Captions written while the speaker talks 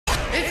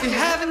If you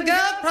haven't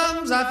got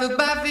problems, I feel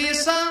bad for your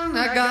son.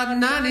 I got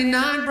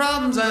 99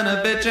 problems and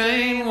a bitch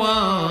ain't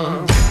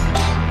one.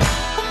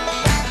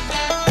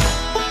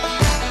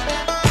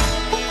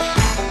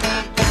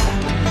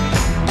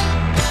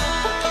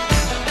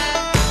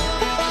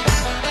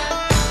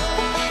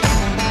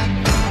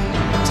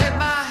 Tip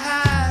my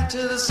hat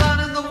to the sun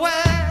in the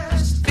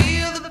west.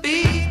 Feel the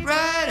beat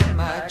right in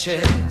my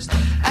chest.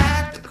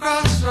 At the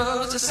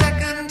crossroads a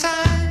second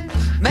time.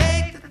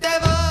 Make the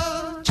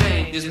devil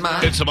change his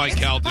mind. It's the Mike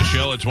Calta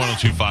Show. It's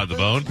 102.5 The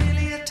Bone.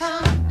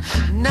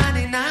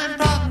 99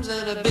 problems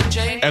and a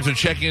bitch ain't. After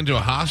checking into a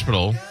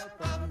hospital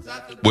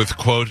with,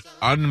 quote,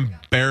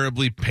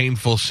 unbearably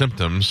painful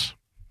symptoms,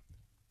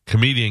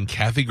 comedian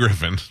Kathy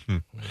Griffin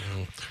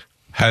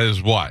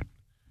has what?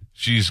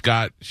 She's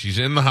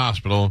in the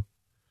hospital.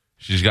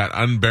 She's got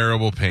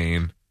unbearable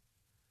pain.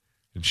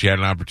 And she had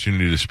an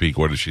opportunity to speak.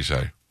 What did she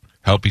say?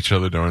 Help each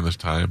other during this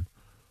time.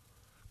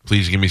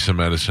 Please give me some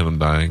medicine. I'm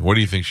dying. What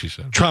do you think she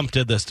said? Trump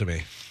did this to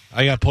me.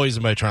 I got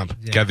poisoned by Trump.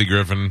 Yeah. Kathy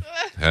Griffin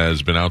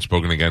has been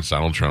outspoken against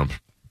Donald Trump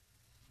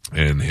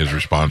in his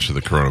response to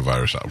the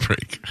coronavirus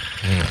outbreak.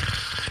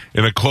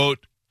 In a quote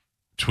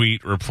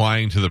tweet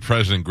replying to the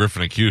president,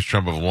 Griffin accused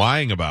Trump of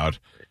lying about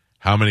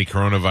how many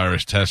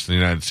coronavirus tests the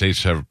United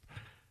States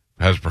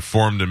has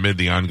performed amid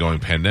the ongoing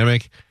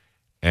pandemic,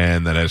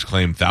 and that has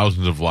claimed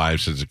thousands of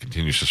lives as it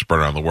continues to spread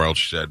around the world.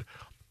 She said,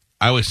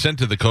 I was sent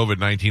to the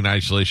COVID-19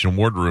 isolation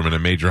ward room in a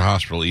major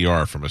hospital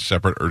ER from a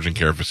separate urgent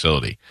care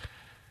facility.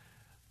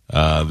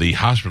 The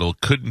hospital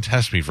couldn't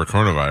test me for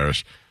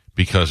coronavirus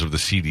because of the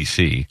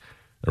CDC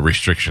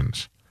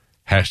restrictions.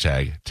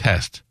 Hashtag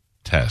test.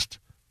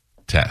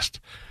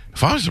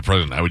 If I was the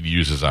president, I would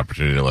use this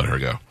opportunity to let her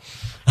go.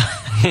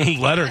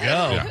 Let her go.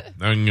 Yeah.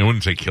 I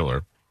wouldn't say kill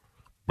her,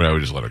 but I would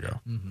just let her go.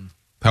 Mm-hmm.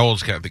 How old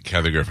is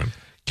Kathy Griffin?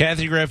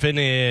 Kathy Griffin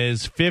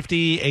is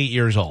 58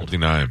 years old.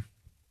 59.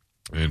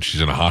 And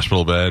she's in a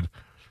hospital bed,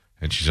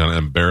 and she's in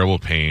unbearable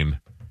pain,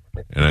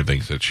 and I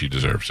think that she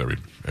deserves every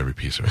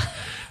piece of it.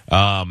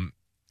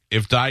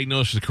 If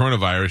diagnosed with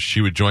coronavirus,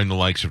 she would join the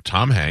likes of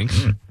Tom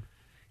Hanks,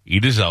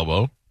 Edith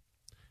Elbow,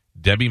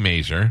 Debbie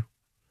Mazur,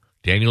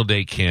 Daniel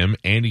Day Kim,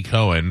 Andy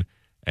Cohen,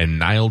 and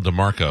Niall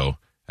DeMarco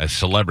as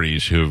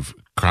celebrities who've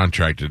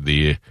contracted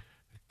the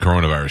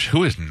coronavirus.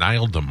 Who is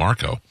Niall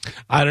DeMarco?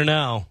 I don't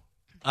know.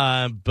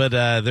 But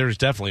there's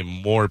definitely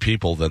more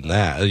people than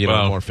that.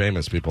 More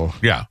famous people.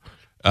 Yeah.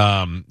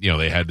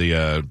 They had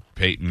the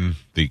Peyton,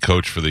 the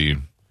coach for the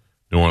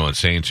New Orleans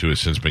Saints, who has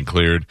since been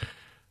cleared.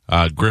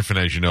 Griffin,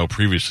 as you know,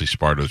 previously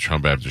sparred with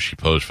Trump after she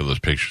posed for those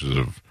pictures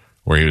of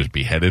where he was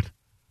beheaded.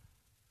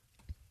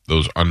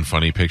 Those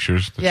unfunny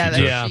pictures.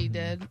 She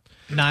did.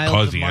 Niall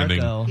caused the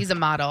ending. DeMarco. He's a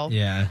model.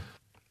 Yeah.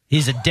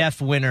 He's a deaf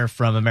winner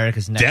from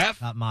America's Next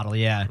Top Model.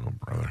 Yeah. Oh,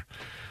 brother.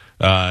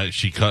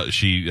 She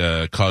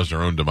caused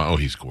her own demise. Oh,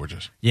 he's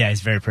gorgeous. Yeah,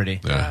 he's very pretty.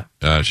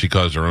 Yeah. She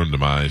caused her own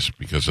demise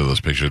because of those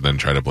pictures, then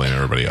try to blame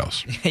everybody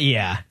else.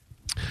 Yeah.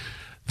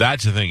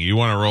 That's the thing. You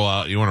want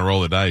to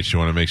roll the dice, you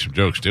want to make some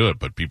jokes, do it,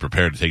 but be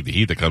prepared to take the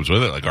heat that comes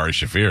with it, like Ari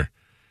Shaffir.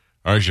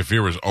 Ari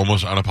Shaffir was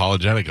almost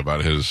unapologetic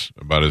about his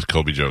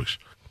Kobe jokes.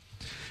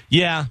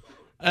 Yeah.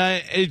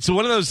 It's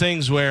one of those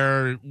things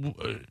where,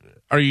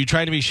 are you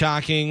trying to be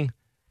shocking?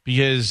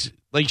 Because,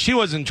 she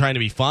wasn't trying to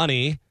be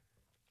funny.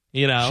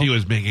 She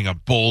was making a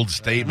bold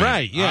statement.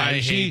 Right, yeah. I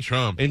hate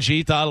Trump. And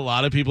she thought a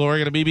lot of people were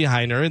going to be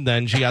behind her, and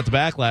then she got the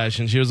backlash,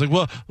 and she was like,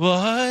 well,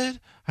 what?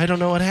 I don't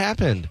know what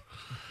happened.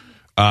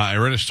 I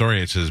read a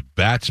story. It says,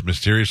 bats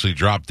mysteriously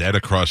dropped dead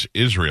across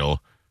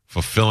Israel,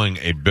 fulfilling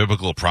a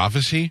biblical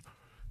prophecy.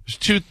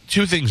 There's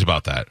two things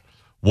about that.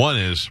 One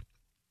is,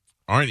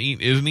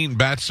 isn't eating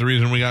bats the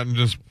reason we got in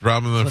this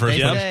problem in the first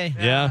place?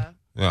 Yeah.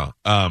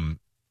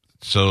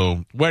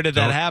 So where did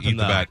that happen,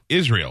 though? The bat.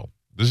 Israel.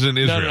 This is in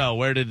Israel. No.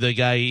 Where did the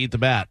guy eat the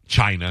bat?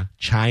 China.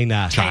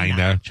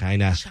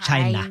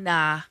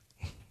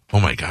 Oh,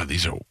 my God.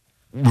 These are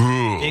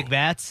big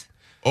bats.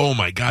 Oh,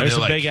 my God. There's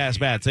some big-ass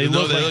bats. They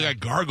look like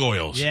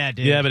gargoyles. Yeah,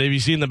 dude. Yeah, but have you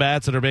seen the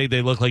bats that are big?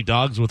 They look like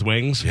dogs with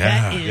wings.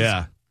 Yeah. That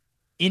is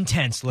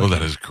intense looking. Oh,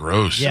 that is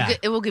gross. Yeah.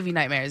 It will give you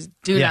nightmares.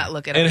 Do not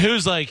look at it. And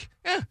who's like,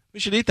 we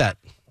should eat that?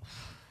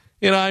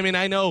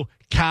 I know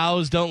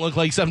cows don't look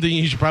like something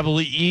you should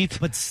probably eat.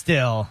 But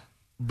still.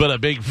 But a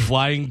big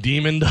flying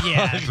demon dog.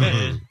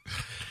 Yeah.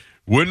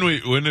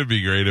 Wouldn't it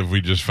be great if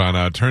we just found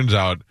out? Turns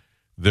out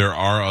there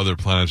are other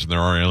planets and there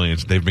are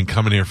aliens. They've been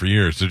coming here for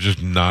years. They're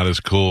just not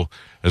as cool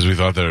as we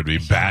thought they would be.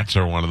 Bats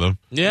are one of them.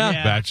 Yeah.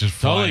 Bats just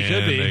fly Totally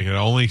could be. They can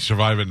only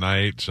survive at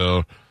night,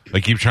 so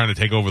they keep trying to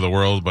take over the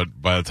world,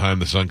 but by the time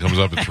the sun comes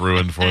up, it's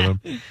ruined for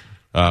them.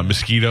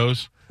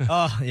 Mosquitoes.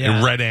 Oh,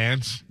 yeah. Red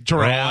ants.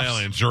 Giraffes. All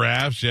aliens.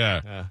 Giraffes,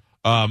 yeah.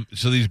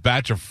 So these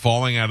bats are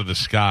falling out of the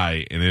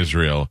sky in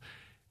Israel,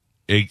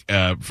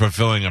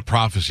 fulfilling a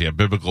prophecy, a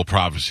biblical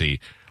prophecy.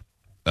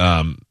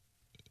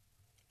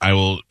 I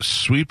will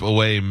sweep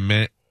away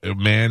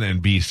man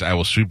and beast. I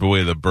will sweep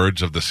away the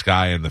birds of the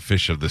sky and the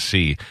fish of the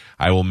sea.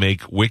 I will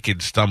make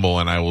wicked stumble,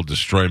 and I will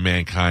destroy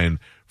mankind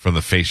from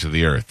the face of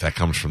the earth. That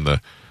comes from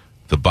the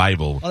the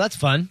Bible. Oh, that's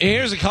fun.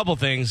 Here's a couple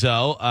things,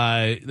 though.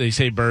 They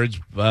say birds,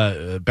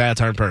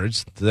 bats aren't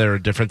birds. They're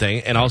a different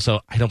thing. And also,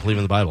 I don't believe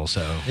in the Bible,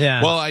 so.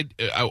 Yeah. Well,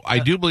 I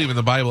do believe in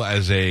the Bible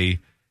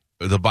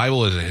the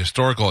Bible is a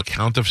historical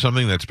account of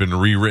something that's been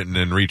rewritten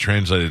and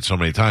retranslated so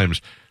many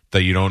times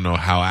that you don't know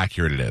how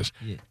accurate it is.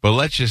 Yeah. But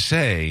let's just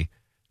say,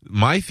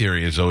 my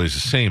theory is always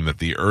the same, that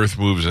the earth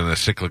moves in a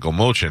cyclical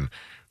motion,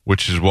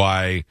 which is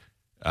why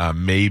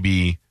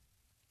maybe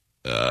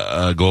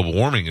global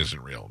warming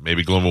isn't real.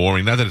 Maybe global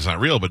warming, not that it's not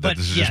real, but that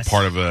this is just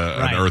part of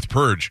an earth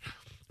purge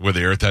where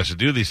the earth has to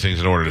do these things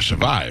in order to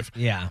survive.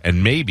 Yeah.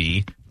 And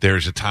maybe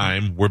there's a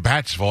time where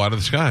bats fall out of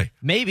the sky.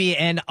 Maybe.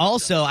 And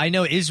also, I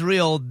know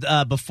Israel,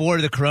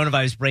 before the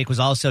coronavirus break, was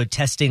also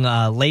testing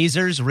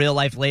lasers,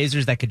 real-life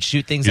lasers that could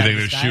shoot things out of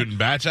the sky. You think they're shooting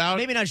bats out?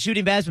 Maybe not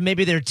shooting bats, but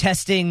maybe they're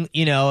testing,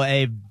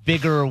 a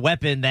bigger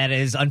weapon that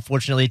is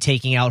unfortunately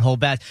taking out whole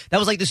bats. That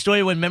was like the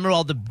story when, remember,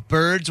 all the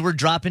birds were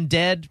dropping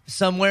dead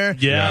somewhere?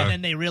 Yeah. And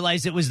then they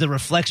realized it was the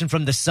reflection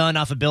from the sun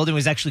off a building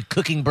was actually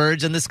cooking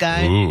birds in the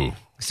sky. Ooh.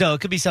 So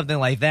it could be something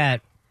like that.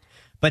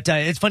 But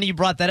it's funny you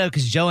brought that up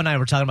because Joe and I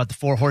were talking about the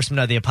 4 horsemen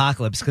of the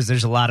apocalypse because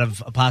there's a lot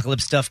of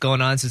apocalypse stuff going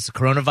on since the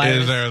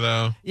coronavirus. Is there,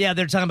 though? Yeah,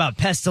 they're talking about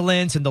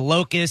pestilence and the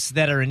locusts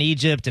that are in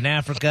Egypt and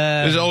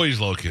Africa. There's always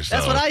locusts,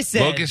 That's though. what I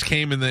said. Locusts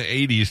came in the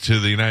 80s to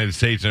the United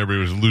States and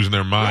everybody was losing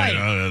their mind.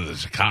 Right. Oh, the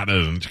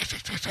cicadas.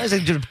 I was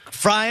like, dude,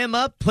 fry them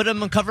up, put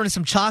them covered in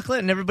some chocolate,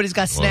 and everybody's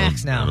got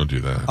snacks now. Don't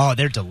do that. Oh,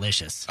 they're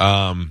delicious.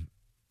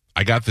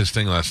 I got this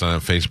thing last night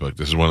on Facebook.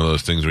 This is one of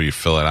those things where you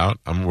fill it out.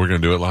 We're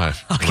going to do it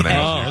live. Okay. I'm gonna ask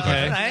you a okay.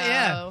 question. Right,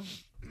 yeah.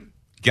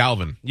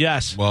 Galvin.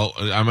 Yes. Well,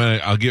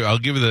 I'll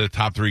give you the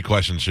top 3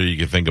 questions so you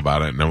can think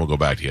about it, and then we'll go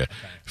back to you. Okay.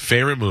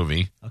 Favorite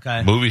movie.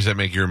 Okay. Movies that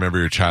make you remember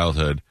your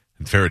childhood,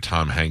 and favorite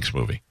Tom Hanks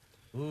movie.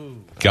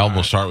 Ooh. Galvin,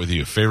 we'll start with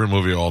you. Favorite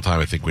movie of all time,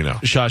 I think we know.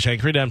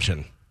 Shawshank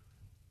Redemption.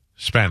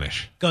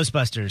 Spanish.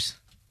 Ghostbusters.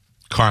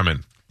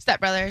 Carmen.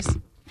 Step Brothers.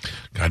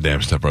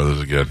 Goddamn, Step Brothers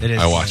is good. It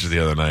is. I watched it the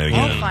other night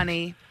again. Oh,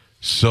 funny.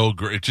 So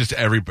great. Just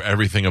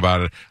everything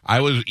about it. I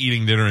was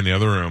eating dinner in the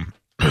other room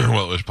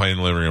while it was playing in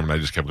the living room, and I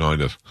just kept going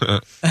this.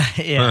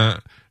 Yeah.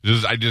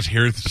 I just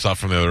hear stuff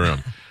from the other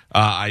room.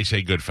 I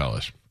say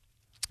Goodfellas.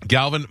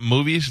 Galvin,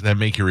 movies that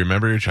make you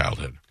remember your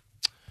childhood.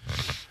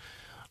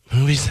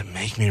 Movies that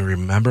make me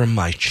remember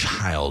my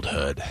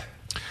childhood.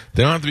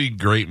 They don't have to be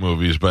great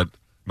movies, but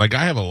like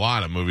I have a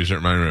lot of movies that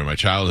remind me of my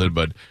childhood,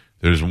 but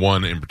there's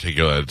one in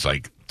particular that's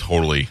like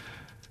totally.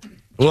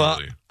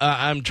 Well,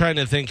 I'm trying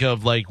to think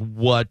of like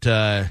what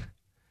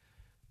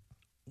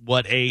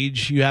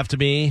age you have to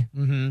be.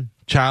 Mm-hmm.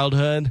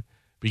 Childhood,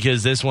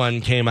 because this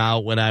one came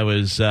out when I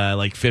was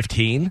like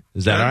 15.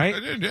 Is that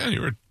right? Yeah,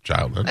 you were a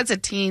child then. That's a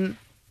teen.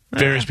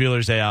 Ferris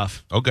Bueller's Day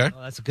Off. Okay.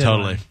 Oh, that's a good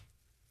Totally. one.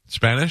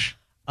 Spanish?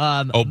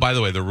 Oh, by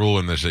the way, the rule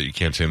in this is that you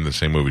can't say the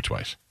same movie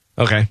twice.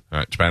 Okay. All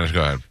right, Spanish,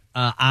 go ahead.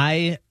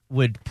 I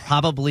would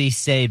probably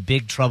say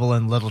Big Trouble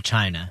in Little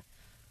China.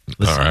 It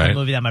was All right. a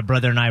movie that my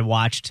brother and I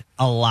watched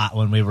a lot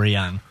when we were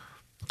young.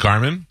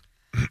 Carmen?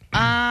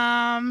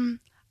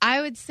 I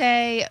would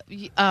say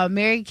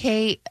Mary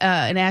Kate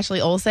and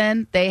Ashley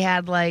Olsen. They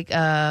had like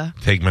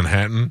Take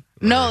Manhattan?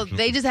 no,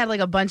 they just had like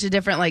a bunch of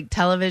different like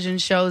television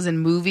shows and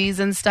movies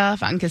and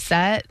stuff on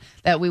cassette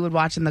that we would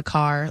watch in the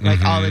car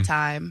like all the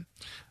time.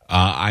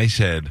 I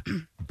said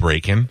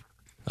Breakin'.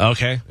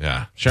 Okay.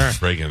 Yeah. Sure.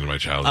 Breakin' is my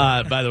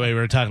childhood. By the way, we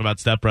were talking about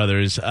Step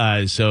Brothers.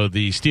 So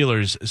the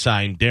Steelers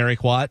signed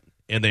Derek Watt,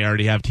 and they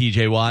already have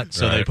TJ Watt.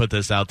 So they put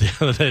this out the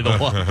other day. The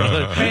Watt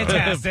brothers.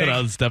 Fantastic. Put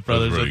on Step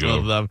Brothers with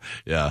both of them.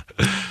 Yeah.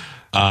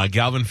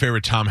 Galvin,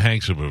 favorite Tom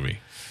Hanks movie?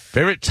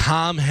 Favorite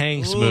Tom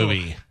Hanks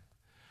movie?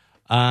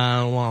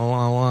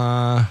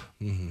 I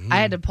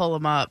had to pull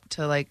them up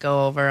to like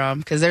go over them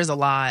because there's a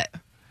lot.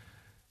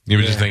 You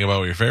would just think about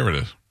what your favorite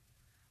is.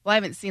 Well, I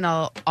haven't seen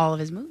all of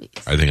his movies.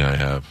 I think I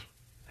have.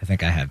 I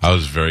think I have. I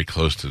was very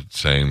close to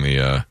saying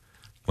the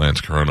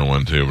Lance Corona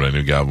one, too, but I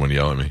knew Galvin would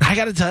yell at me. I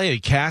got to tell you,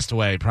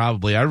 Castaway,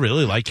 probably. I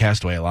really like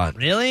Castaway a lot.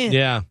 Really?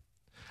 Yeah.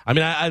 I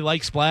mean, I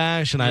like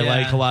Splash, and I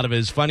like a lot of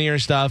his funnier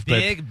stuff.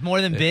 Big?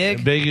 More than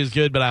Big? Big is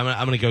good, but I'm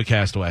going to go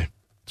Castaway.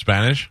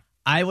 Spanish?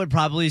 I would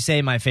probably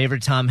say my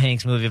favorite Tom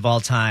Hanks movie of all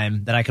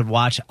time that I could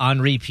watch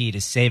on repeat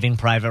is Saving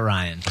Private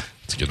Ryan.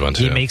 It's a good one,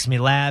 too. He makes me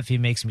laugh. He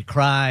makes me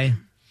cry.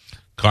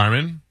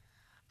 Carmen?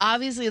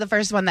 Obviously, the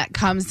first one that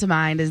comes to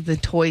mind is the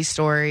Toy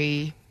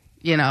Story,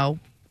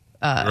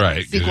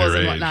 Right, sequels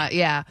and whatnot.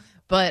 Yeah.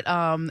 But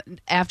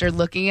after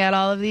looking at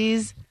all of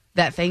these,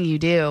 That Thing You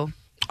Do.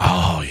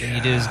 Oh, yeah. Thing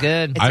You Do is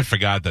good. I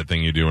forgot that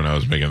thing you do when I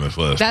was making this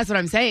list. That's what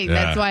I'm saying. Yeah.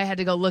 That's why I had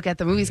to go look at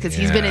the movies because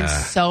he's been in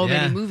so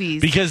many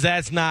movies. Because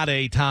that's not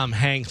a Tom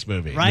Hanks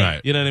movie.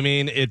 Right. You know what I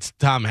mean? It's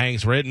Tom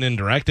Hanks written and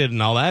directed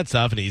and all that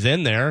stuff, and he's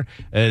in there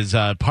as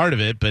part of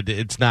it, but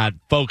it's not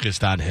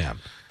focused on him.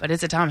 But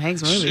it's a Tom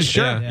Hanks movie.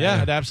 Sure.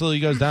 Yeah, it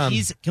absolutely goes down.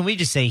 Can we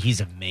just say he's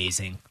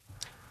amazing?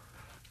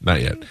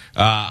 Not yet.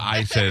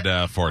 I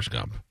said Forrest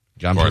Gump.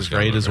 Gump Forrest was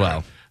great as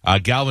well.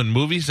 Galvin,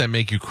 movies that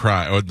make you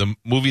cry, or the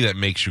movie that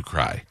makes you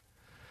cry.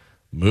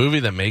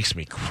 Movie that makes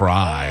me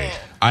cry.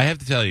 I have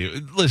to tell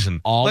you,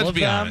 listen, All let's of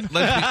be them?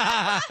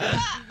 honest.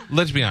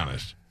 Let's be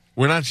honest.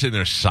 We're not sitting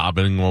there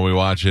sobbing while we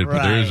watch it,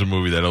 but there Right. is a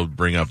movie that'll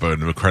bring up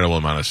an incredible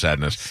amount of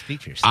sadness.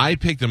 Speak for yourself. I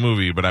picked a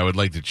movie, but I would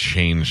like to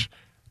change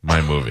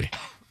my movie.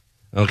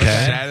 Okay. The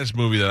saddest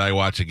movie that I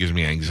watch, it gives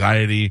me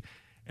anxiety,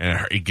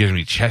 and it gives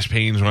me chest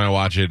pains when I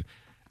watch it.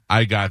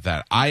 I got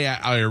that.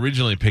 I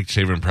originally picked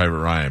Saving Private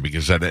Ryan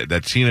because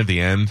that scene at the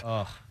end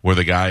where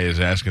the guy is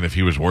asking if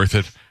he was worth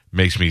it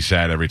makes me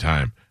sad every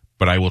time.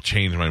 But I will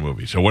change my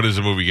movie. So what is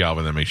the movie,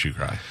 Galvin, that makes you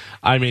cry?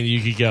 I mean,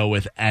 you could go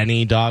with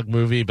any dog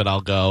movie, but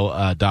I'll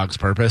go Dog's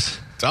Purpose.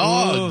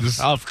 Dogs.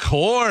 Of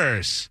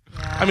course.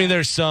 I mean,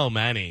 there's so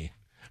many.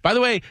 By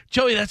the way,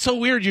 Joey, that's so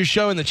weird you're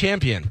showing The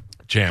Champion.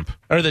 Champ.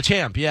 Or The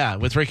Champ, yeah,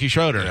 with Ricky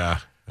Schroeder. Yeah.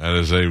 That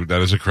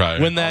is a cry.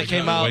 When that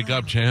came out, Wake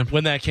up, champ.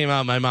 When that came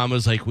out, my mom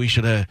was like, "We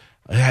should have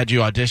had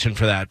you audition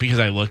for that," because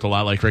I looked a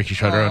lot like Ricky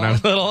Schroeder when I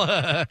was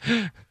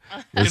little.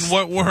 In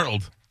what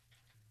world?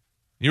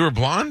 You were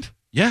blonde?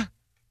 Yeah.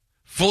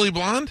 Fully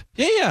blonde?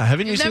 Yeah.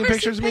 Haven't you You've seen never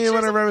pictures seen of me pictures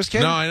whenever I was a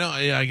kid? No, I know.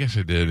 Yeah, I guess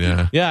I did.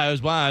 Yeah. Yeah, I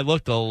was blonde. I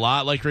looked a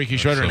lot like Ricky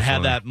Schroeder so and had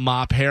funny. that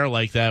mop hair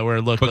like that, where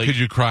it looked But like. could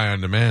you cry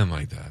on demand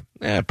like that?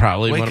 Yeah,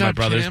 probably. Wake One of my up,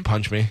 brothers champ.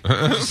 punched me.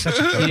 Such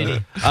a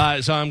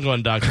cutie. So I'm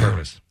going Dog's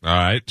Purpose. All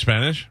right.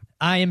 Spanish?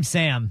 I Am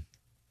Sam.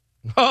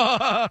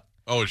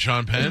 Oh, it's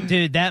Sean Penn?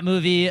 Dude, that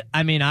movie,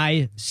 I mean,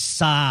 I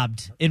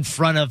sobbed in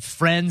front of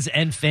friends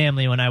and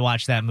family when I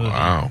watched that movie.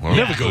 Wow. Well,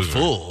 Never go those are-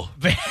 full.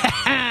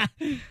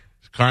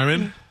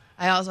 Carmen?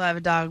 I also have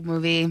a dog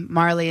movie,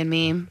 Marley and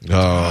Me.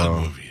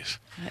 Movies.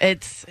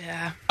 It's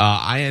yeah.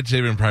 I had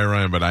Saving Private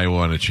Ryan, but I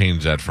want to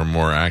change that for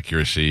more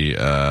accuracy.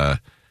 I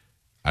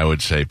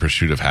would say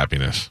Pursuit of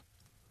Happiness,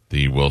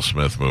 the Will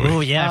Smith movie. Oh,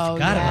 yeah, I Oh,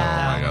 forgot yeah. about Oh,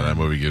 that. my God, that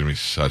movie gives me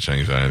such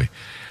anxiety.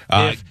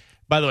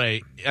 By the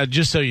way,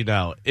 just so you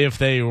know, if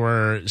they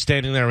were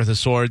standing there with a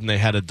sword and they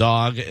had a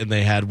dog and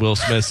they had Will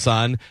Smith's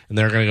son and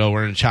they're going to go,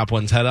 we're going to chop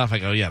one's head off, I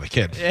go, yeah, the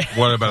kid.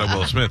 What about a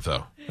Will Smith,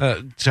 though?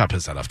 Chop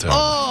his head off, too.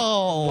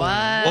 Oh,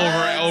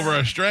 What? Over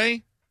a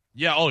stray?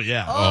 Yeah,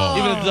 yeah. Oh.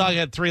 Even if the dog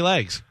had 3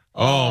 legs.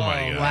 Oh,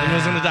 my God. Wow. He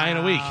was going to die in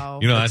a week.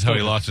 You know, that's how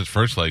he lost his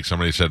first leg.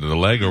 Somebody said the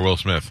leg or Will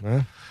Smith.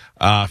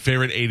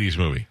 Favorite 80s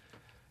movie?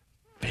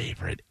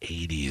 Favorite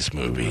 80s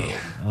movie.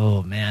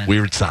 oh, man.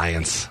 Weird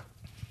Science.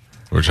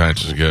 Weird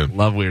Science is good.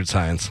 Love Weird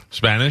Science.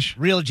 Spanish?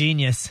 Real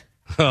genius.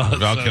 Val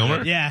so Kilmer?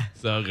 good. Yeah.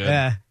 So good.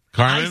 Yeah.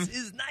 Carmen? Ice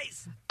is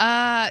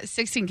nice.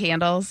 16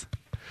 Candles.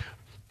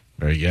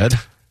 Very good.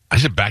 I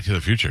said Back to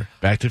the Future.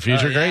 Back to the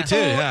Future, yeah. great, too.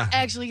 Yeah.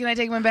 Actually, can I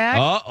take one back?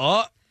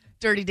 Oh.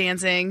 Dirty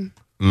Dancing.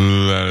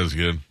 Ooh, that is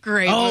good.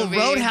 Great Oh, movie.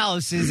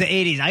 Roadhouse is the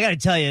 80s. I got to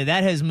tell you,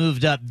 that has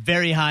moved up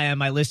very high on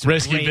my list of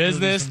Risky great movies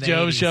Business, from the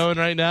Joe's 80s. showing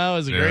right now,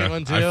 is a great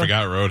one, too. I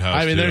forgot Roadhouse.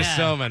 I mean, too. there's Yeah.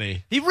 so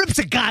many. He rips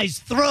a guy's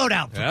throat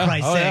out, for Yeah?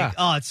 Christ's Oh, sake. yeah.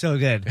 Oh, it's so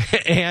good.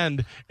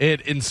 And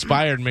it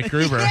inspired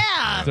McGruber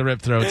Yeah. to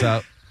rip throats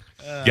out.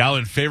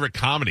 Galvin, favorite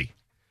comedy?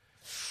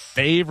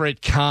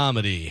 Favorite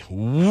comedy.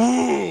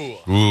 Woo!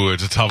 Ooh,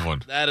 it's a tough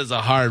one. That is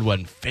a hard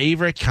one.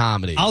 Favorite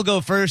comedy. I'll go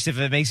first if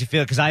it makes you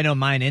feel, because I know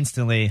mine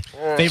instantly.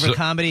 Favorite So-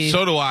 comedy.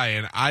 So do I,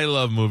 and I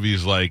love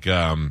movies like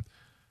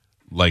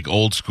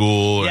Old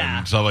School Yeah.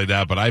 and stuff like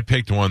that. But I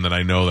picked one that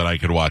I know that I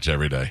could watch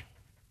every day.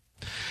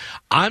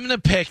 I'm going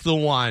to pick the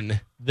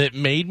one that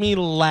made me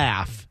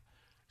laugh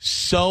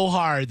so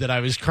hard that I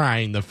was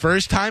crying the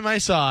first time I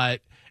saw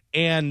it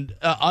and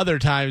other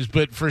times,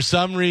 but for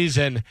some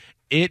reason,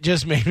 it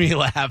just made me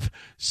laugh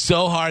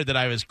so hard that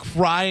I was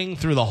crying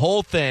through the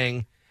whole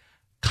thing.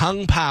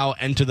 Kung Pao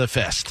Enter the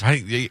Fist.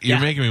 You're Yeah.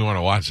 making me want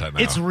to watch that now.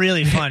 It's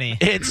really funny.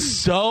 It's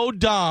so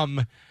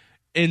dumb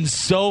and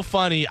so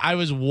funny. I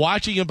was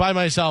watching it by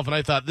myself and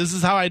I thought, this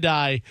is how I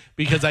die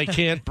because I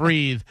can't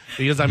breathe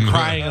because I'm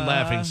crying and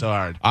laughing so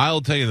hard.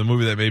 I'll tell you, the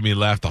movie that made me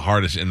laugh the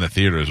hardest in the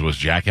theaters was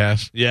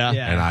Jackass. Yeah.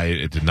 Yeah. And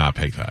it did not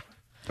pick that.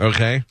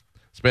 Okay.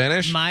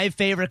 Spanish? My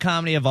favorite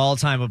comedy of all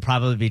time would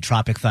probably be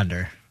Tropic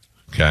Thunder.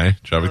 Okay,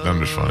 Tropic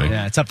Thunder's funny.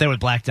 Yeah, it's up there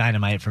with Black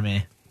Dynamite for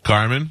me.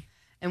 Carmen,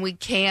 And we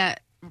can't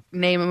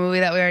name a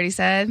movie that we already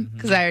said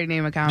because I already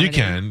named a comedy.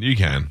 you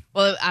can.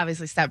 Well,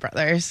 obviously, Step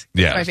Brothers.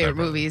 Yeah, It's my Step favorite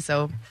Brothers. movie,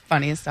 so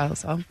funny and stuff.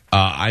 So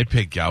I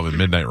picked Galvin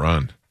Midnight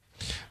Run.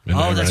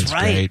 Oh, that's Run's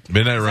right. great.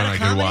 Midnight Run, that a I could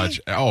comedy?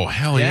 watch. Oh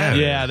hell yeah!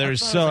 Yeah, there's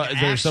thought it was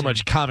like there's so action.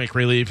 much comic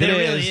relief. There It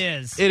really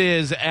is. It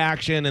is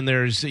action and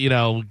there's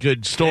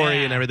good story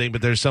Yeah. and everything,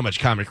 but there's so much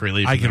comic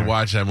relief. I in could there.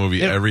 watch that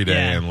movie every day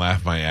yeah. and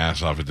laugh my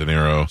ass off at De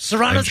Niro.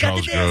 Serrano's and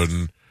got Charles the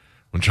Grodin.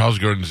 When Charles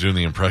Grodin's doing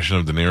the impression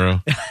of De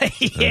Niro,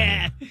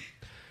 Yeah.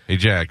 hey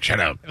Jack, shut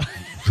up.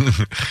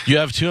 You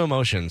have two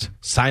emotions: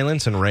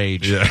 silence and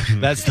rage. Yeah.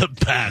 That's the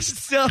best.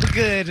 So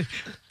good.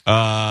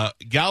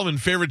 Galvin,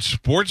 favorite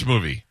sports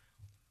movie?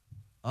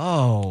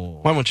 Oh.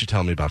 Why won't you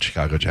tell me about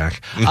Chicago,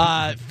 Jack?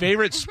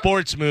 Favorite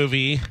sports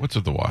movie. What's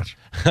with the watch?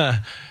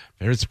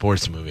 Favorite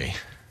sports movie.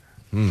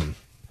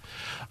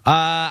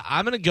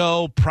 I'm gonna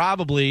go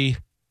probably.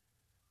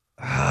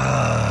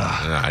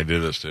 Yeah, I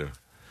did this too.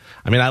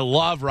 I mean, I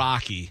love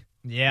Rocky.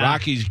 Yeah.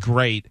 Rocky's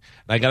great.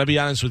 And I got to be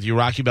honest with you,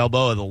 Rocky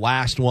Balboa, the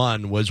last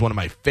one, was one of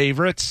my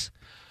favorites.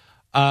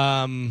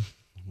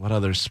 What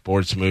other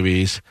sports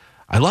movies?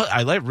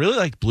 really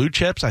liked Blue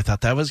Chips. I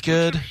thought that was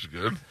good. It's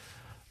good.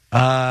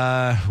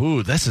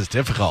 This is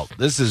difficult.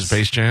 This is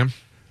Space Jam.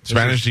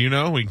 Spanish, do you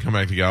know? We can come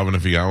back to Galvin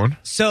if you got one.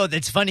 So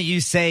it's funny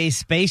you say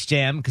Space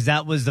Jam because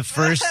that was the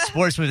first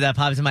sports movie that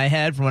popped in my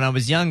head from when I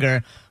was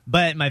younger.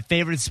 But my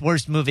favorite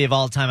sports movie of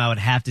all time, I would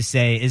have to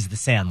say, is The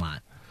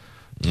Sandlot.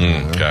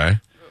 Okay.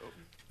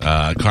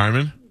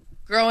 Carmen?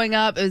 Growing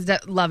up, it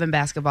was Love and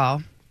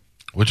Basketball.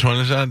 Which one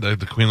is that?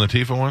 The Queen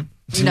Latifah one?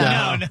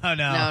 No.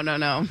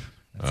 No.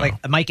 It's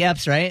like Mike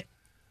Epps, right?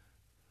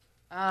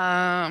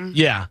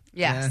 Yeah.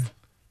 Yes. Oh.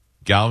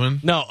 Galvin?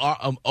 No,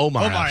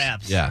 Omar Epps.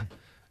 Epps. Yeah.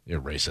 You're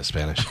racist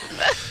Spanish.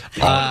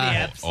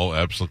 All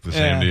Epps look the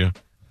same to you?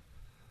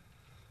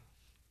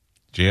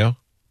 Gio?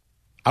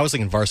 I was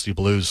thinking Varsity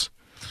Blues.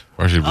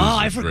 Varsity Blues Oh,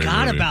 I is a great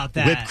forgot movie. about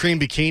that. Whipped cream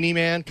bikini,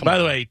 man. Come By on.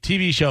 the way,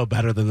 TV show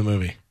better than the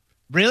movie.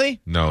 Really?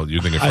 No,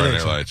 you're thinking I Friday think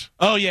Night so. Lights.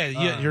 Oh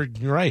yeah, you're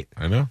right.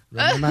 I know.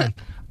 Never mind.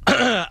 All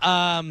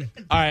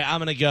right, I'm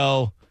gonna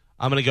go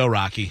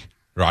Rocky.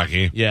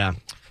 Rocky. Yeah.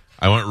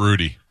 I went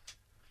Rudy.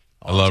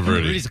 I love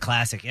Rudy. Rudy's a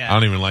classic, I yeah.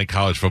 don't even like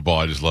college football.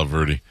 I just love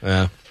Rudy.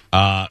 Yeah.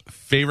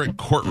 Favorite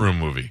courtroom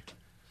movie?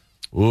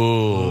 Ooh.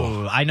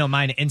 Ooh, I know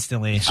mine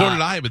instantly. So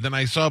did I, but then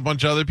I saw a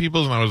bunch of other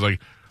people's, and I was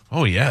like,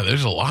 oh, yeah,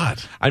 there's a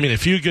lot. I mean, A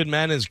Few Good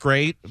Men is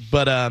great,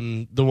 but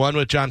the one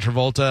with John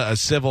Travolta, a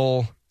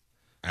civil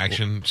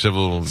Action,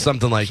 civil.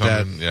 Something like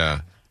that.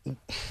 Yeah.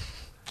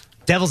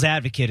 Devil's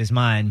Advocate is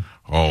mine.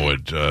 Oh,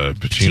 with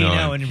Pacino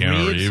Gino and and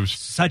Keanu Reeves. Reeves.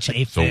 Such a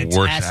The fantastic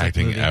worst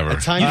acting movie. ever.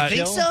 A Time to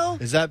You think Kill? so?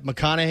 Is that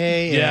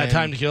McConaughey? Yeah, and-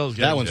 Time to Kill is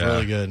good. That one's Yeah.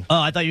 really good. Oh,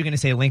 I thought you were going to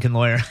say Lincoln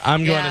Lawyer.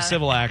 I'm going Yeah. to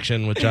Civil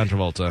Action with John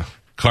Travolta.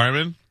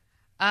 Carmen?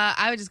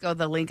 I would just go with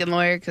The Lincoln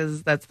Lawyer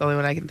because that's the only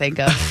one I can think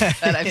of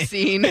that I've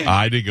seen.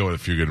 I did go with A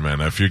Few Good Men.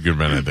 A Few Good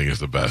Men, I think, is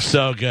the best.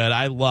 So good.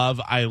 I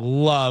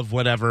love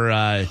whenever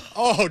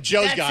Oh,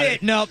 Joe's That's got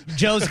it. Nope,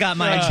 Joe's got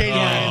mine. I changed Yeah,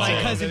 my my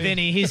answer. cousin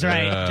Vinny, he's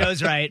right. Yeah.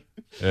 Joe's right.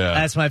 Yeah.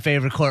 That's my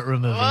favorite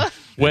courtroom movie.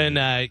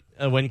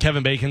 when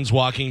Kevin Bacon's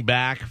walking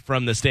back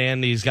from the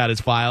stand, he's got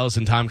his files,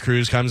 and Tom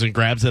Cruise comes and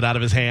grabs it out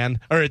of his hand.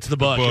 Or it's the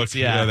book. It's,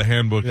 Yeah, the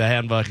handbook. The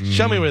handbook.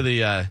 Show me where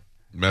the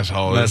Mess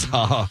Hall mess is.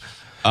 hall.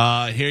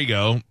 Here you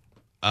go.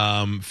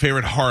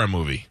 Favorite horror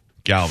movie?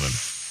 Galvin.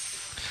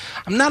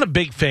 I'm not a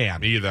big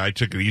fan. Me either. I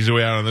took the easy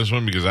way out on this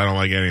one because I don't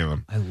like any of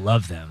them. I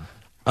love them.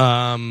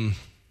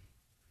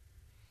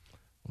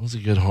 What was a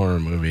good horror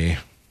movie?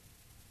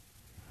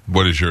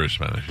 What is yours,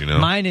 Spanish? You know?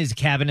 Mine is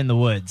Cabin in the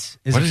Woods.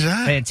 It's What a is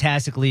that?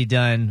 fantastically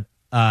done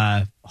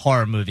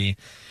horror movie.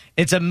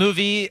 It's a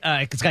movie.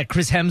 It's got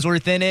Chris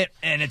Hemsworth in it,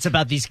 and it's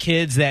about these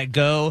kids that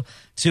go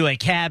to a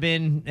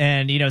cabin,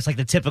 and it's like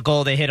the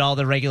typical. They hit all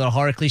the regular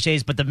horror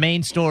cliches, but the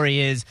main story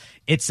is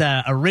it's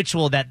a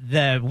ritual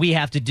that we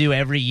have to do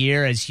every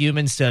year as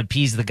humans to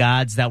appease the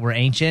gods that were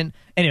ancient.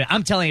 Anyway,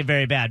 I'm telling it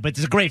very bad, but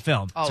it's a great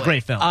film. It's a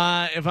great film.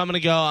 If I'm gonna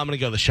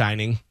go The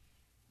Shining.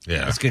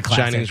 Yeah. It's a good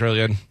classic. Shining's really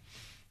good.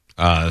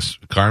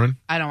 Carmen?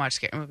 I don't watch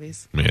scary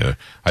movies. Me either.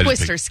 I just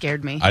Twister picked-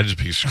 scared me. I just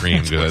picked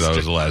Scream because I thought it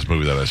was the last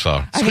movie that I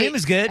saw. Scream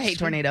is good. I hate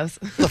tornadoes.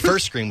 The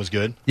first Scream was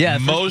good. Yeah,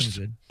 first Most one's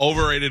good.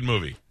 overrated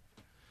movie.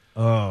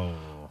 Oh.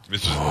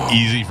 This is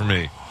easy for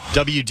me.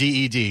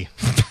 WDED.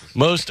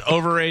 Most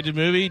overrated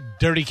movie: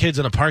 Dirty Kids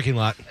in a Parking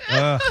Lot.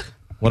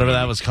 Whatever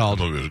that was The called.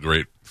 movie was a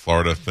great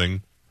Florida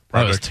thing.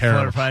 That was Project.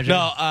 terrible. Florida Project.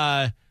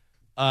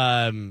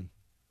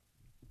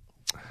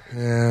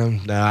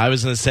 No, I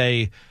was gonna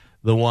say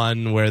the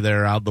one where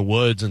they're out in the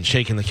woods and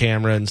shaking the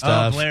camera and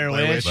stuff. Blair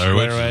Blair Witch. Witch. Blair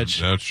Blair Witch. Witch.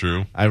 That's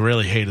true. I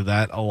really hated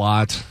that a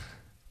lot.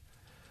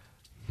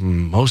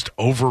 Most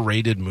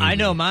overrated movie. I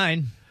know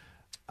mine.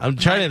 I'm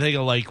trying to think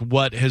of like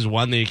what has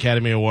won the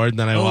Academy Award, and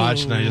then I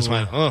watched and I just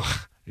went, "Ugh, are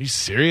you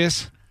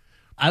serious?"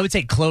 I would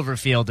say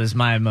Cloverfield is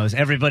my most.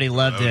 Everybody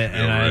loved That it, would be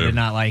and I overrated. did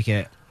not like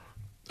it.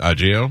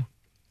 Gio?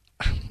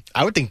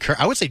 I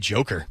would say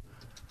Joker.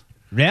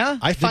 Yeah,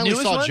 I The finally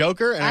newest saw one?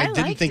 Joker, and I I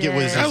didn't liked think it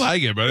was. it. I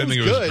like it, but I didn't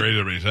think it was good, as great as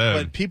everybody said.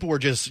 But people were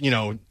just,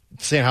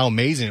 saying how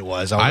amazing it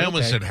was. I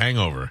almost said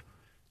Hangover.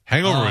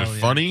 Hangover Oh, was yeah.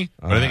 funny,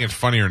 but I think it's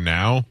funnier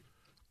now.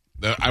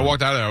 I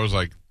walked out of there, I was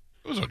like,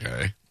 it was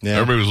okay. Yeah.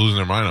 Everybody was losing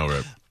their mind over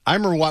it. I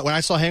remember when I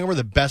saw Hangover,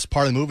 the best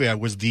part of the movie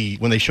was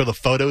when they show the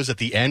photos at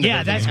the end. of Yeah,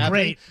 everything that's happening.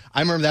 great. I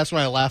remember that's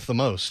when I laughed the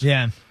most.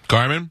 Yeah.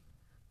 Carmen?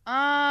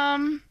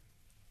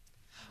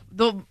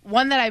 The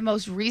one that I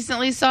most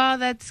recently saw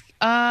that's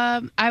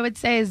I would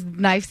say is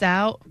Knives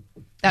Out.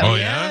 That Oh, was,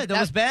 yeah? That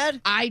was bad.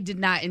 I did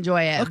not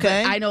enjoy it.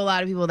 Okay. But I know a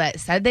lot of people that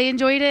said they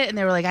enjoyed it, and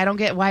they were like, I don't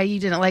get why you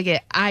didn't like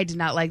it. I did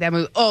not like that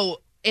movie. Oh,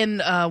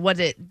 in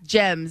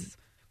Gems.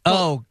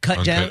 Oh, Uncut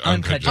Uncut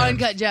Gems. Gems.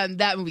 Uncut Gem.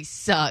 That movie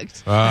sucked.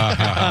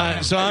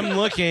 So I'm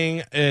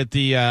looking at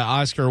the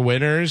Oscar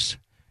winners,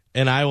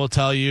 and I will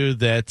tell you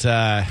that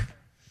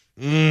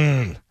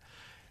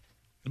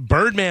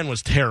Birdman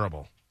was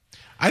terrible.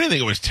 I didn't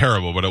think it was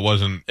terrible, but it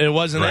wasn't. It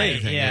wasn't great.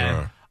 anything.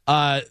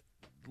 Yeah.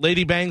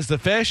 Lady Bangs the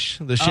Fish,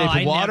 The Oh, Shape I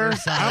of Water. never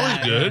saw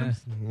That was that.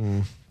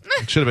 good.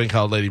 It should have been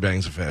called Lady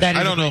Bangs the Fish. That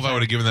I is don't know if I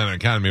would have given that an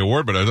Academy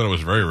Award, but I thought it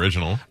was very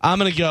original. I'm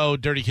going to go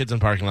Dirty Kids in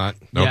Parking Lot.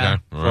 Yeah. Okay.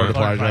 All Florida right.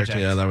 Project. Project.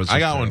 Yeah, that was. I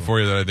got one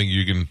for you that I think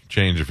you can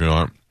change if you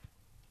want.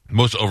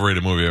 Most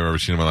overrated movie I've ever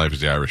seen in my life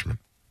is The Irishman.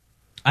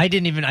 I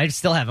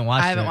still haven't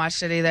watched it. I haven't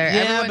watched it either.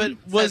 Yeah, Everyone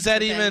but was says that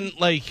the even same.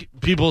 like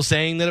people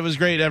saying that it was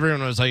great?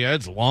 Everyone was like,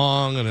 it's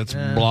long and it's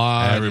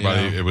blah.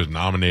 Everybody, you know. it was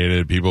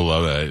nominated. People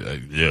love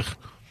it.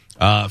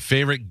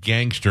 Favorite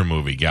gangster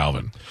movie,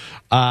 Galvin?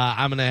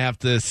 I'm going to have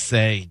to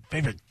say,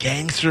 favorite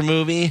gangster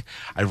movie?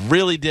 I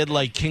really did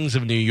like Kings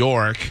of New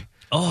York.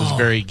 Oh. It was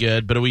very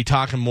good. But are we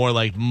talking more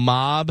like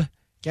mob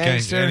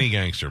gangster? Any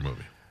gangster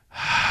movie.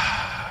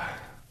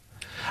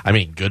 I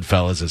mean,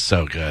 Goodfellas is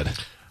so good.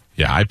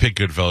 Yeah, I picked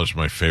Goodfellas for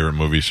my favorite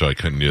movie, so I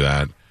couldn't do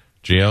that.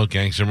 Gio,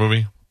 gangster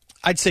movie?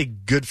 I'd say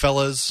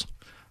Goodfellas.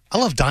 I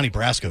love Donnie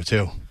Brasco,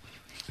 too.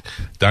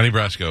 Donnie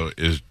Brasco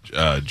is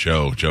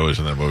Joe. Joe is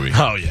in that movie.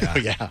 Oh,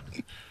 yeah.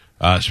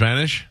 Yeah.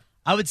 Spanish?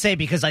 I would say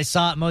because I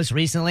saw it most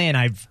recently, and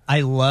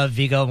I love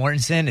Viggo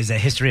Mortensen, is A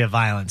History of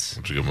Violence.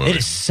 It's a good movie. It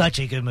is such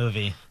a good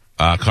movie.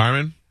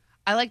 Carmen?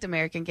 I liked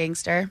American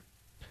Gangster.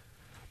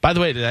 By the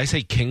way, did I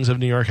say Kings of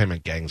New York? I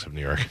meant Gangs of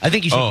New York. I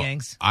think you said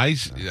gangs.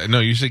 No,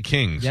 you said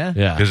Kings. Yeah?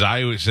 Yeah. Because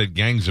I said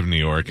Gangs of New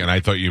York, and I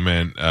thought you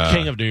meant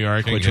King of New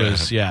York, which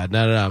was,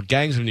 no.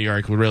 Gangs of New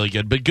York were really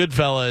good. But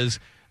Goodfellas,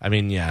 I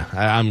mean, yeah,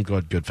 I'm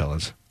going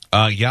Goodfellas.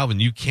 Galvin,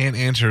 you can't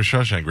answer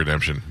Shawshank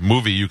Redemption.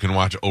 Movie you can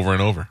watch over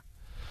and over.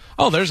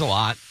 Oh, there's a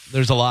lot.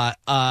 There's a lot.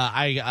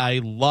 I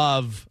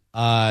love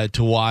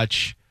to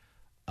watch.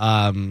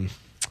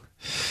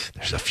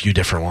 There's a few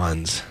different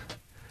ones,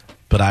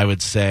 but I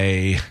would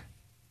say.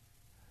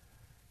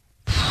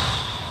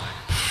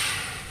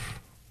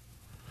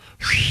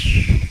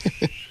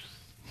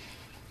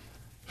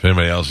 If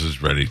anybody else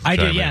is ready, I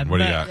do, chime in. yeah. What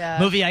do you got? Yeah.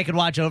 Movie I could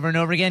watch over and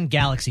over again,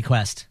 Galaxy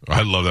Quest.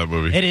 I love that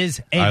movie. It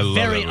is I a love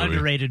very that movie.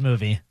 underrated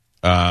movie.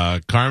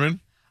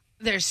 Carmen?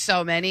 There's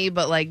so many,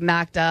 but like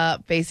Knocked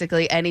Up,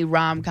 basically any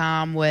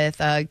rom-com with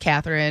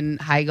Katherine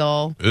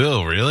Heigl.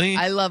 Oh, really?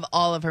 I love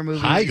all of her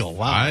movies. Heigl,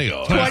 wow.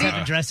 Heigl.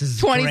 27 Dresses is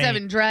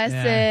 27 great.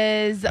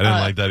 Dresses. I didn't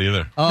like that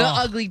either. The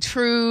Ugly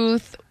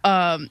Truth.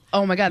 Oh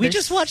my God. We there's-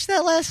 just watched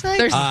that last night.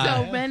 There's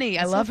so many.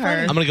 I love her.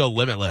 I'm going to go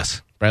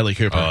Limitless. Bradley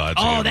Cooper.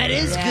 That's a good that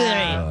movie. is Yeah.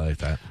 good. I like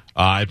that.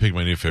 I picked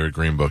my new favorite,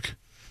 Green Book.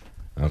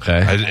 Okay.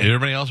 Is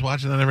everybody else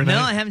watching that every night?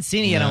 No, I haven't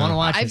seen it yet. I want to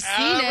watch I've it.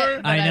 seen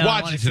it. But I know.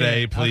 Watch wanna it see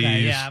today, Okay,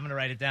 please. yeah, I'm going to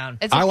write it down.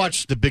 It's I a-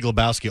 watch The Big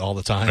Lebowski all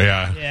the time.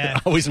 Yeah. Yeah.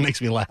 It always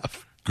makes me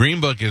laugh. Green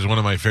Book is one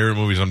of my favorite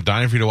movies. I'm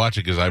dying for you to watch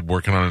it because I'm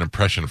working on an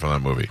impression from that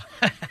movie.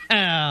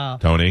 Oh.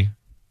 Tony.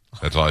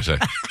 That's all I say.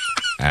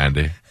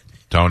 Andy.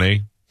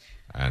 Tony.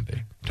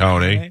 Andy.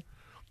 Tony. Okay.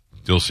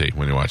 You'll see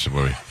when you watch the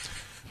movie.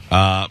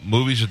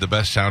 Movies with the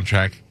best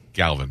soundtrack,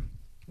 Galvin.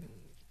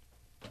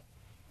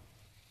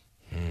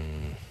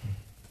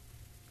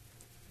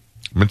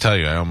 I'm going to tell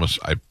you,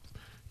 I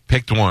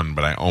picked one,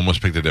 but I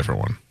almost picked a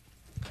different one.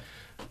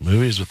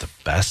 Movies with the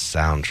best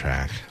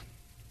soundtrack.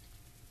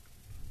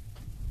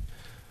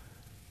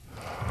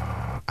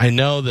 I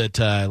know that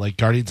like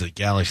Guardians of the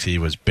Galaxy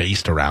was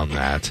based around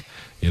that.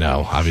 You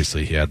know,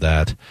 obviously he had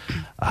that.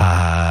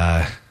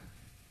 I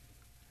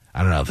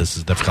don't know. This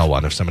is a difficult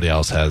one. If somebody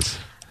else has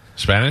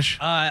Spanish?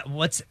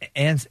 What's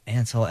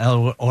Ansel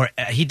Elgort? Or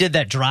he did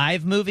that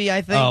Drive movie,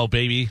 I think. Oh,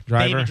 Baby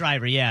Driver. Baby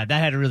Driver. Yeah, that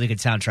had a really good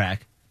soundtrack.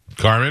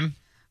 Carmen?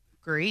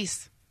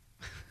 Grease.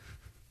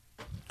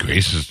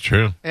 Grace is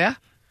true. Yeah.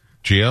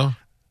 Gio?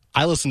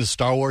 I listen to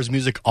Star Wars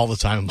music all the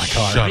time in my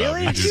car. Shut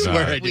Really? up. You I do swear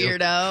not. I do.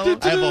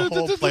 Weirdo. I have a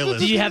whole playlist.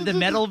 Do you have the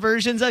metal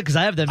versions of it? Because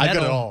I have the I've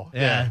metal. got it all.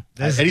 Yeah.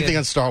 Anything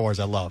on Star Wars,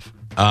 I love.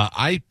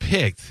 I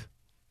picked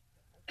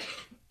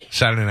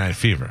Saturday Night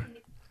Fever,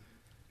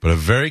 but a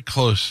very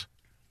close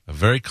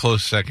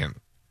second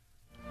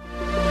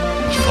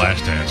was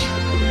Flashdance.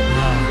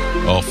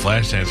 Oh,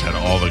 Flashdance had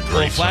all the Well,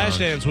 great songs.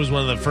 Flashdance was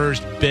one of the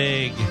first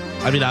big.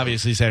 I mean,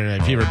 obviously Saturday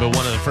Night Fever, but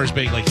one of the first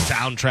big like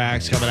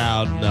soundtracks coming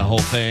out and the whole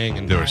thing.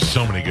 And There were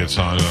so many good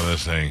songs on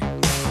this thing.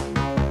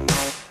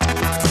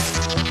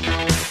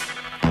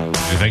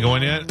 You think of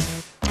one yet?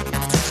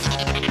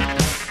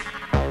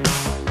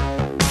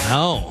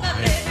 no,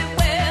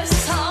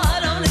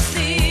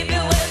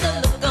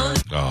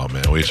 Oh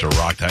man, we used to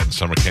rock that in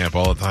summer camp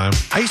all the time.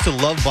 I used to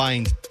love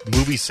buying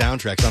movie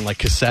soundtracks on like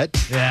cassette.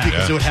 Yeah. Because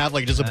Yeah. it would have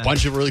like just a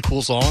bunch of really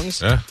cool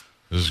songs. Yeah,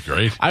 this is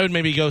great. I would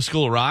maybe go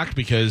School of Rock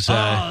because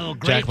Oh,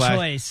 great Jack Black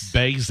choice.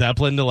 begs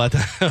Zeppelin to let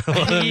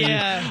that.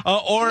 Yeah.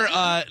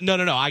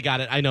 No. I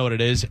got it. I know what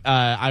it is.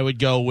 I would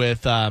go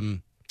with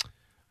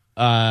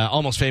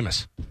Almost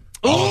Famous.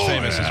 Almost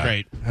Famous is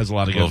great. Has a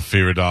lot of Little good.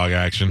 fever dog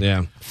action.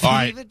 Yeah. All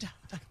right.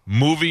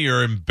 Movie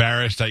you're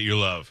embarrassed that you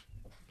love.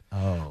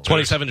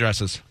 27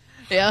 Dresses.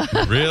 Yeah.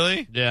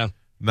 Really? Yeah.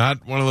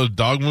 Not one of those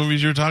dog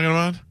movies you were talking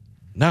about?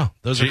 No,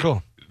 those are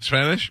cool.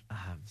 Spanish?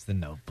 It's The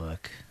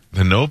Notebook.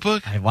 The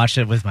Notebook? I watched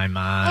it with my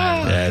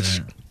mom. Yeah,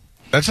 it's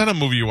That's not a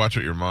movie you watch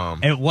with your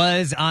mom. It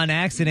was on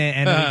accident,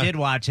 and we did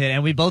watch it,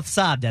 and we both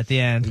sobbed at the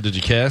end. Did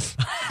you kiss?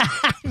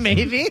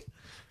 Maybe.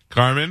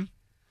 Carmen?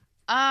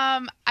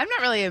 I'm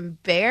not really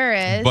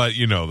embarrassed. But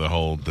you know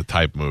the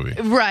type movie.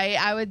 Right.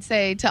 I would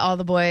say To All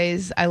the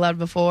Boys I Loved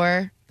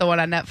Before, the one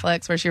on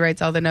Netflix where she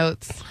writes all the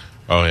notes.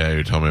 Oh yeah,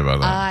 you told me about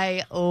that.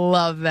 I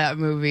love that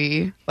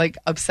movie. Like,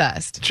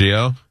 obsessed.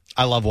 Gio?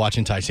 I love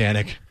watching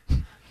Titanic.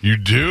 You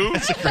do?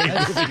 It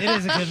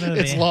is a good movie.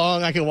 It's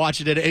long. I can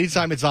watch it at any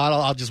time it's on.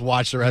 I'll just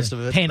watch the rest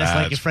of it. Paint us like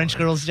That's your French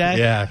funny. girls, Jack.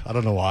 Yeah, I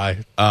don't know why.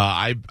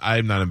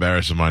 I'm not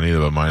embarrassed of mine either,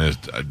 but mine is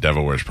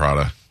Devil Wears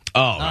Prada.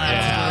 Oh,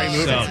 That's a great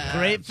movie. So, It's a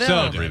great so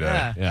film. every day.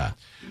 Yeah.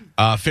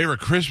 yeah. Favorite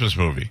Christmas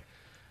movie?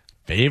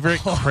 Favorite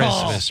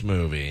Christmas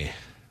movie?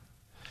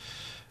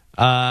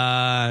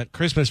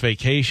 Christmas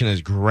Vacation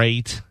is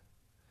great.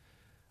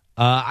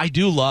 I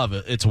do love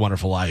It's a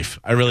Wonderful Life.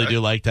 I really do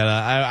like that.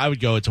 I would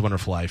go It's a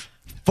Wonderful Life.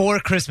 4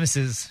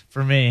 Christmases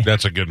for me.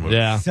 That's a good movie.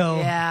 Yeah. So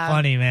Yeah.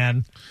 funny,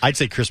 man. I'd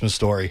say Christmas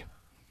Story.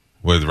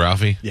 With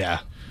Ralphie? Yeah.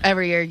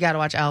 Every year you got to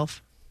watch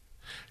Elf.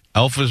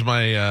 Elf was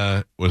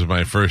my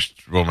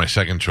my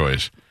second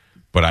choice,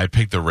 but I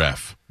picked The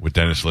Ref with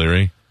Dennis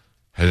Leary.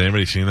 Has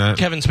anybody seen that?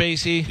 Kevin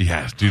Spacey.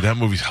 Yes, dude, that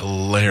movie's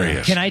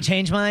hilarious. Can I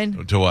change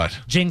mine? To what?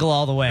 Jingle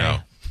All the Way. No.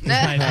 It's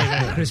my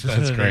favorite Christmas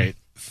That's movie. great.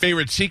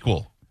 Favorite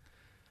sequel?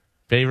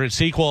 Favorite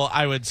sequel,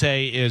 I would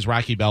say, is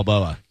Rocky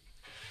Balboa.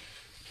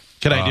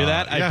 Can I do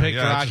that? yeah, I picked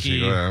yeah, that's a Rocky,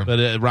 sequel, yeah.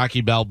 but Rocky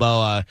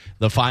Balboa,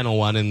 the final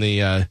one in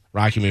the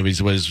Rocky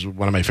movies, was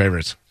one of my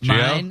favorites.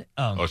 Mine.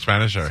 Oh,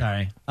 Spanish?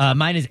 Sorry.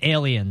 Mine is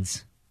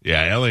Aliens.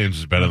 Yeah, Aliens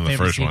is better than the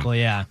Favorite first sequel, one.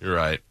 yeah. You're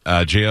right.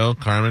 Gio,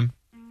 Carmen?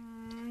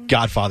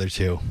 Godfather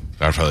 2.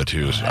 Godfather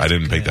 2. I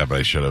didn't pick that, but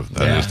I should have.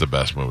 That is the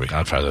best movie.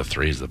 Godfather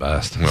 3 is the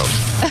best.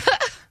 Well,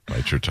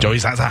 bite your tongue. Joey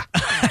Zaza.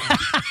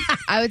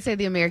 I would say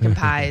the American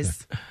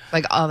Pies,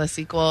 like all the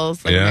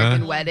sequels, like Yeah.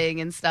 American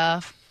Wedding and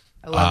stuff.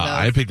 I love those.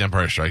 I picked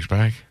Empire Strikes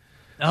Back.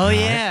 Oh,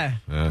 yeah.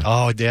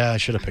 Oh, yeah, I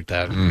should have picked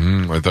that.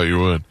 I thought you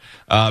would.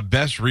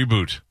 Best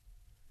reboot.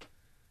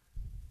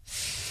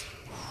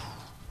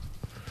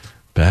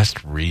 Best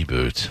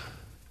reboot.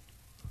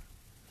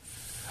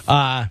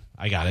 I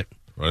got it.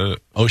 What is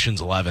it?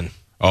 Ocean's 11.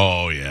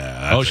 Oh, yeah.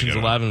 That's Ocean's a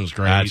good 11 one. was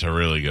great. That's a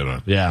really good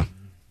one. Yeah.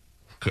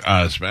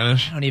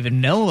 Spanish? I don't even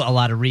know a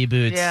lot of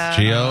reboots. Yeah.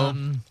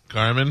 Gio?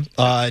 Carmen?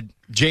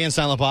 Jay and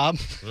Silent Bob.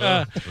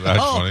 That's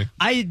Oh, funny.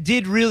 I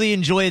did really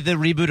enjoy the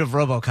reboot of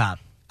RoboCop.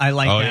 I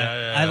like Oh, that.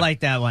 yeah. I like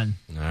that one.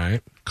 All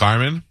right.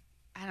 Carmen?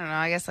 I don't know.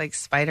 I guess like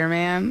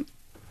Spider-Man.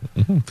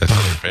 That's not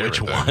your favorite. Which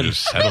though. one?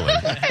 Just settling.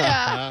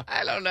 Yeah,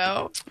 I don't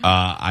know.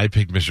 I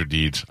picked Mr.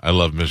 Deeds. I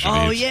love Mr.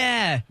 Oh, Deeds.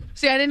 yeah.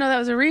 See, I didn't know that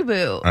was a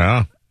reboot.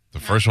 Yeah. The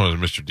first one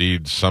was Mr.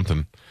 Deeds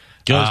something.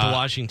 Goes to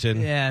Washington.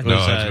 Yeah. No,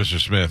 Was, it's Mr.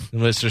 Smith.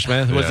 Mr.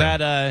 Smith. Was Yeah.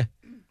 that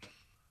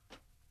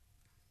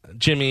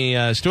Jimmy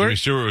Stewart? Jimmy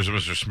Stewart was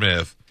Mr.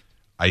 Smith.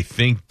 I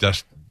think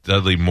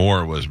Dudley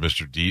Moore was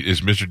Mr. Deeds.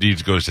 Is Mr.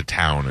 Deeds Goes to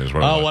Town is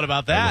what it Oh, was. what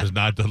about that? It was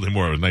not Dudley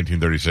Moore. It was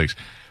 1936.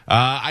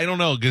 I don't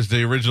know, because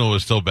the original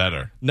was still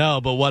better. No,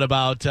 but what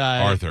about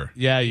Arthur.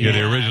 Yeah, Yeah,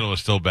 the original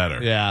was still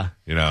better. Yeah.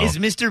 You know? Is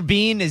Mr.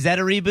 Bean, is that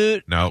a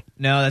reboot? No.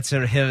 No, that's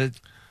a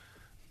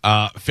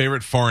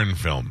Favorite foreign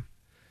film?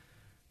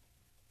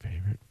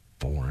 Favorite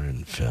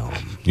foreign film.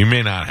 You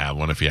may not have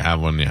one. If you have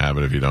one, you have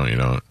it. If you don't, you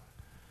don't.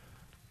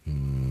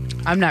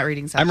 I'm not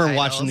reading I subtitles. remember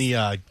watching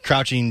the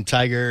Crouching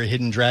Tiger,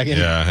 Hidden Dragon.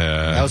 Yeah.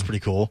 That was pretty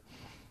cool.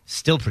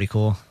 still pretty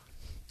cool.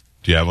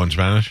 Do you have one in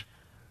Spanish?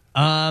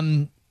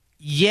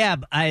 Yeah,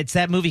 it's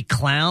that movie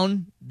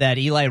Clown that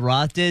Eli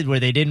Roth did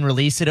where they didn't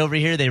release it over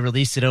here. They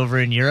released it over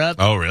in Europe.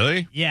 Oh,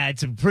 really? Yeah,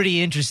 it's a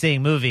pretty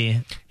interesting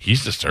movie.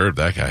 He's disturbed,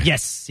 that guy.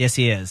 Yes,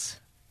 he is.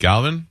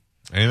 Galvin?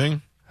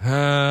 Anything?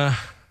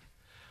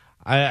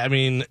 I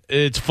mean,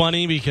 it's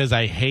funny because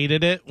I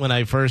hated it when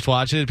I first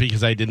watched it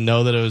because I didn't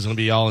know that it was going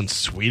to be all in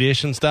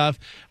Swedish and stuff.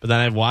 But then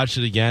I've watched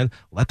it again.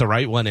 Let the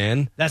Right One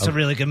In. That's a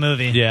really good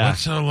movie. Yeah.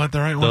 Let's let the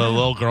right The one in.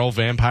 little girl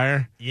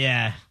vampire.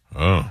 Yeah.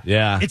 Oh.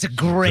 Yeah. It's a Doesn't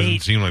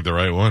great, seem like the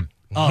right one.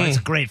 it's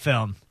a great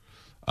film.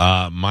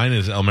 Mine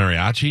is El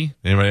Mariachi.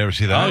 Anybody ever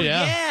see that? Oh,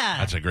 yeah.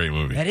 That's a great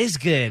movie. That is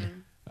good.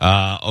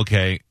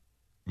 Okay.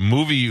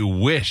 Movie you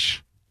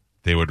wish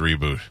they would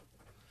reboot.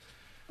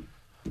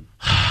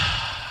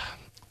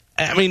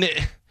 I mean,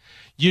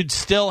 you'd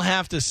still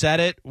have to set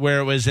it where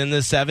it was in the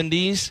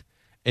 70s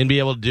and be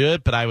able to do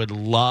it, but I would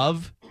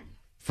love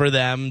for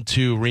them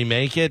to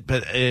remake it,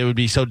 but it would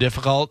be so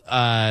difficult.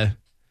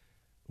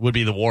 Would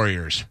be the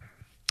Warriors.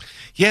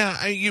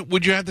 Yeah.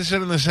 Would you have to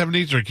set it in the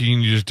 70s, or can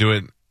you just do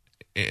it?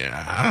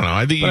 I don't know.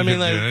 I think But you I mean, could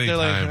like, do it any they're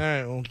like, all time.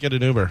 right, we'll get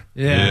an Uber.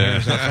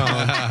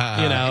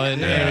 Yeah. You know,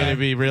 and I mean, it'd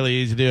be really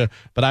easy to do.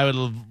 But I would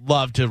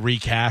love to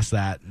recast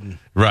that.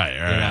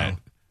 Right.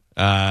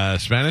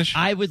 Spanish?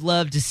 I would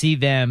love to see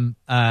them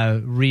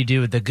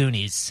redo The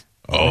Goonies.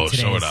 Oh, with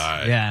so would today's-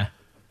 I. Yeah.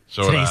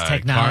 So would today's I.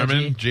 technology.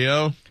 Carmen?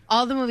 Gio?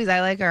 All the movies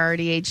I like are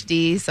already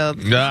HD, so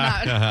it's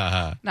not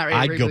ready to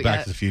I'd go reboot Back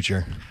yet. to the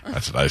Future.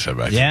 That's what I said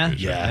back Yeah? to the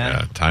future.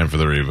 Yeah. Time for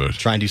the reboot.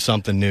 Try and do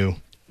something new.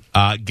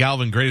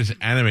 Galvin, greatest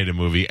animated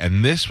movie,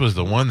 and this was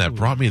the one that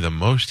brought me the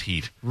most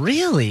heat.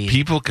 Really?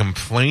 People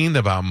complained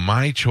about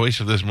my choice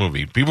of this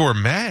movie. People were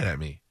mad at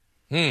me.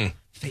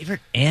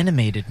 Favorite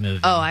animated movie?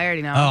 Oh, I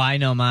already know. Oh, I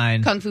know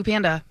mine. Kung Fu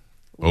Panda.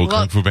 Oh, Kung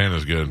Love- Fu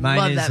Panda's good. Mine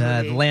Love is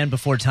that movie. Land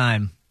Before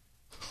Time.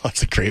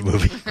 That's a great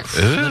movie. Is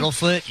it?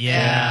 Littlefoot?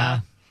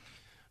 Yeah.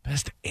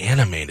 Best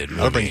animated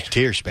That'll bring movie. you to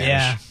tears, Spanish.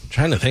 Yeah. I'm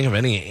trying to think of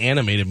any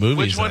animated movies.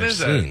 Which one I've is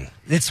that? seen.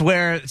 It's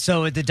where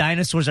the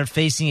dinosaurs are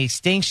facing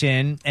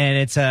extinction, and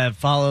it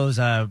follows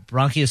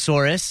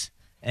Bronchiosaurus,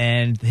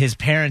 and his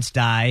parents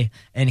die,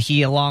 and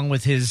he, along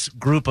with his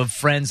group of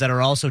friends that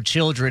are also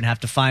children, have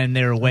to find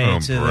their way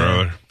to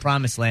the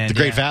promised land. The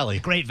Great Valley.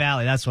 Great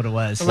Valley, that's what it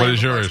was. The What Land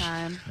is Before yours?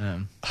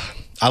 Time.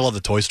 I love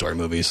the Toy Story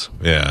movies.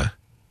 Yeah.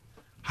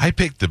 I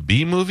picked the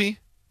B movie.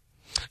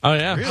 Oh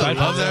yeah, Really? I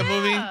love that Yeah.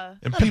 movie.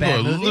 And Not a people bad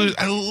are movie. losing.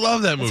 I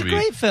love that It's a movie.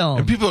 great film.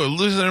 And people are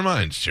losing their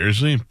minds.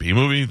 Seriously? B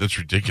movie? That's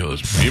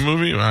ridiculous. B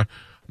movie? I'm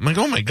like,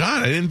 oh my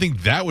God, I didn't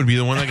think that would be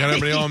the one that got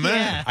everybody all mad.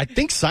 Yeah. I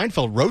think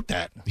Seinfeld wrote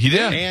that. He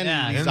did. And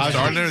Yeah. he's And obviously-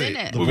 starred in He's it. in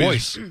it. The Movie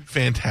voice. is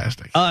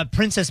fantastic.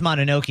 Princess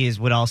Mononoke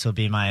would also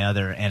be my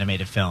other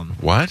animated film.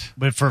 What?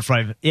 But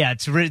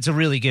it's a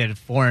really good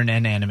foreign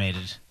and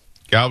animated.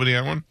 Galvin, you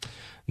have one?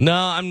 No,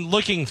 I'm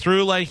looking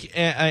through like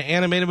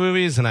animated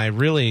movies, and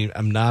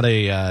I'm not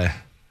a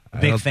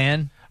Big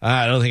fan.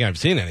 I don't think I've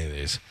seen any of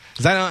these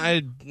because All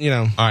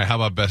right, how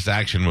about best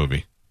action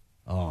movie?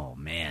 Oh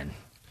man,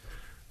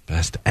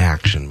 best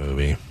action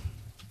movie.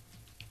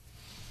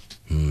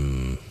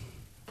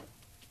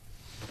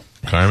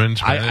 Carmen?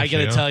 I got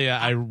to tell you,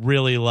 I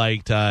really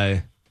liked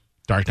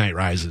Dark Knight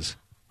Rises.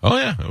 Oh,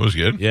 yeah, it was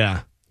good.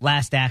 Yeah.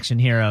 Last Action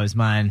Hero is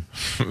mine.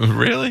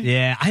 Really?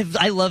 Yeah,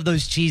 I love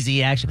those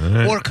cheesy action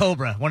or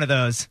Cobra. One of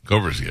those.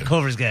 Cobra's good.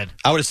 Cobra's good.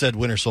 I would have said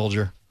Winter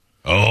Soldier.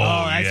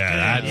 Oh, that's yeah. good.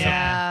 That's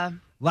Yeah. A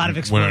lot of Winter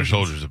explosions.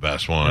 Soldier's the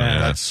best one. Yeah. Yeah.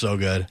 That's so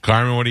good.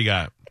 Carmen, what do you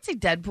got? I'd say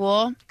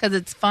Deadpool because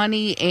it's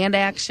funny and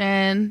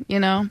action.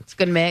 It's a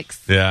good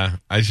mix. Yeah,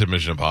 I said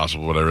Mission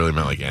Impossible, but I really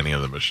meant like any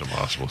of the Mission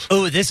Impossibles.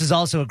 Oh, this is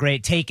also a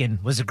great Taken.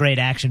 Was a great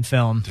action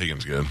film.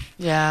 Taken's good.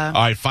 Yeah.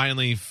 All right,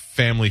 finally,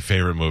 family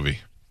favorite movie.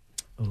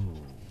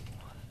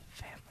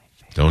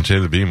 Don't say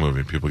the B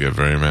movie. People get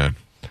very mad.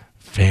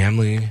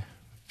 Family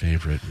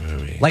favorite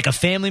movie. Like a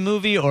family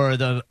movie or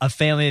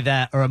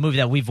a movie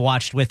that we've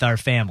watched with our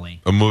family.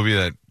 A movie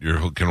that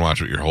you can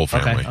watch with your whole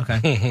family.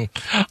 Okay.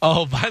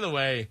 Oh, by the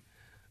way,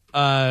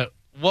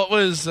 what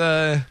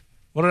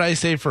did I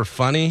say for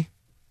funny?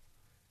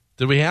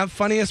 Did we have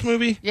funniest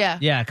movie? Yeah.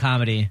 Yeah,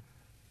 comedy.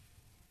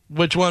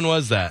 Which one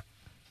was that?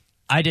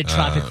 I did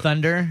Tropic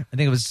Thunder. I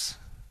think it was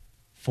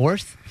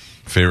fourth.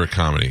 Favorite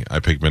comedy.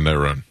 I picked Midnight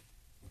Run.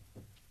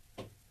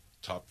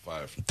 Top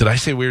 5. Did I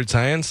say Weird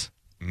Science?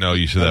 No,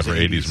 you said that That for was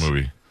 80s 80s.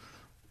 movie.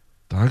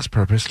 Dog's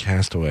Purpose,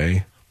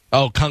 Castaway.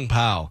 Oh, Kung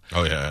Pao.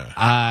 Oh, yeah.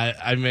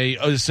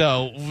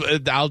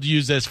 I'll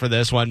use this for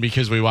this one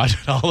because we watch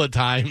it all the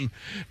time.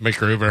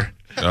 MacGruber.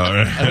 All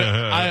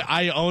right.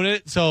 I own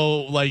it,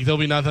 so like there'll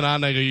be nothing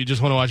on. I go, you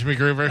just want to watch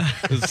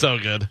MacGruber? It's so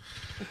good.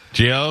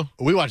 Gio?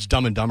 We watch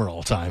Dumb and Dumber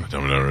all the time.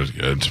 Dumb and Dumber is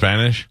good.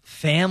 Spanish?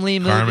 Family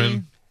movie.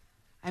 Carmen?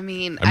 I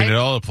mean, it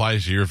all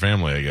applies to your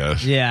family, I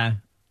guess. Yeah.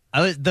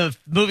 The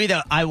movie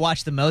that I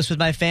watch the most with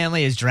my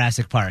family is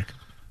Jurassic Park.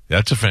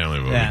 That's a family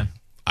movie. Yeah.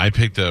 I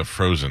picked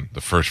Frozen,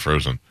 the first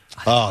Frozen.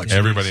 Oh,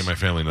 Everybody in my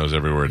family knows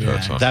every word to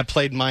that song. that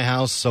played in my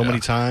house so many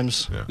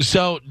times. Yeah.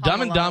 So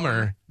Dumb and Alone.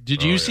 Dumber.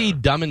 Did you Oh, see yeah.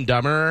 Dumb and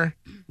Dumber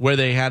where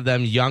they had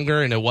them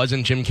younger and it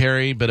wasn't Jim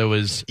Carrey, but it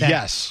was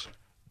Yes.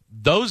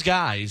 those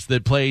guys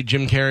that played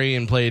Jim Carrey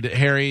and played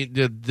Harry?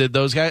 Did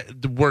those guys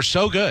were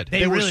so good?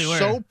 They were really were.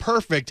 so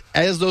perfect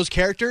as those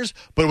characters,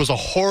 but it was a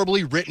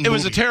horribly written It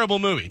was a movie. terrible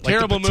movie. Like,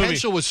 Terrible the movie.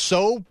 potential was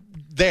so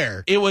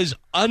there. It was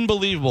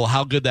unbelievable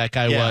how good that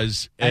guy Yeah.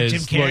 was Jim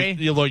as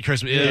Carrey? Lloyd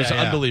Christmas. It was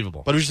Yeah.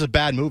 unbelievable. But it was just a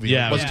bad movie.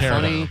 Yeah, it wasn't it was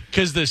funny. terrible.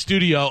 Because the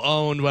studio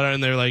owned whatever,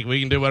 and they're like, we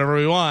can do whatever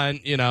we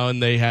want,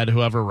 and they had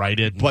whoever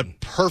write it. But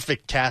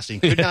perfect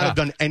casting. Could not have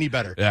done any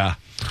better. yeah.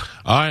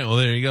 All right, well,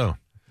 there you go.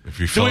 If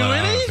you fill we that win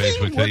out on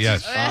anything? Facebook,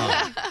 yes.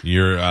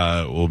 You're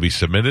will be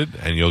submitted,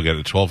 and you'll get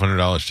a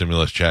 $1,200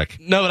 stimulus check.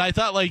 No, but I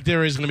thought like there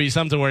was going to be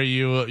something where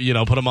you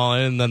put them all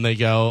in, and then they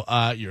go,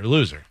 you're a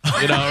loser, or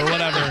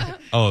whatever.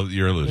 Oh,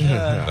 you're a loser.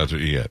 That's what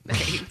you get.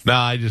 No,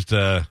 I just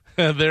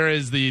There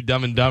is the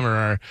Dumb and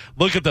Dumber.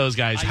 Look at those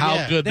guys, how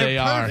yeah. good They're they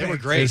are. perfect. They were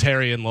great. Is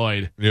Harry and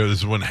Lloyd. this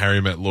is when Harry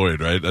met Lloyd,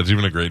 right? That's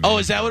even a great name. Oh,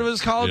 is that what it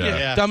was called? Yeah.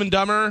 Yeah. Dumb and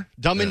Dumber.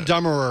 Dumb and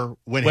Dumber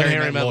when When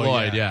Harry met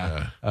Lloyd.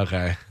 yeah.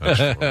 Okay.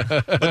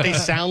 But they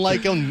sound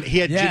like him. He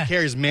had Yeah. Jim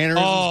Carrey's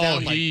mannerisms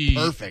down. Like,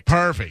 perfect.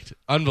 Perfect.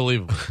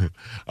 Unbelievable.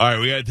 All right,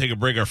 we got to take a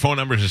break. Our phone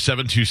numbers is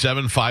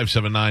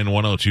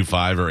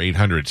 727-579-1025 or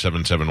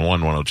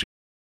 800-771-1025.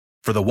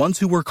 For the ones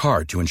who work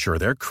hard to ensure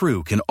their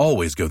crew can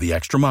always go the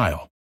extra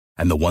mile,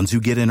 and the ones who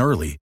get in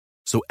early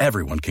so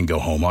everyone can go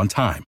home on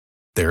time,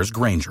 there's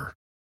Grainger,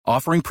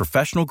 offering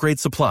professional-grade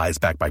supplies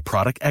backed by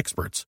product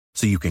experts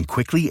so you can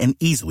quickly and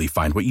easily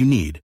find what you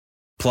need.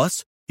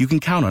 Plus, you can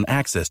count on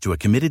access to a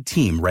committed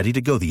team ready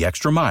to go the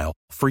extra mile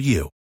for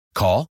you.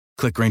 Call,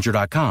 click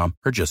Grainger.com,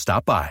 or just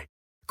stop by.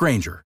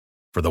 Grainger,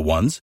 for the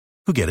ones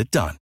who get it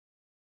done.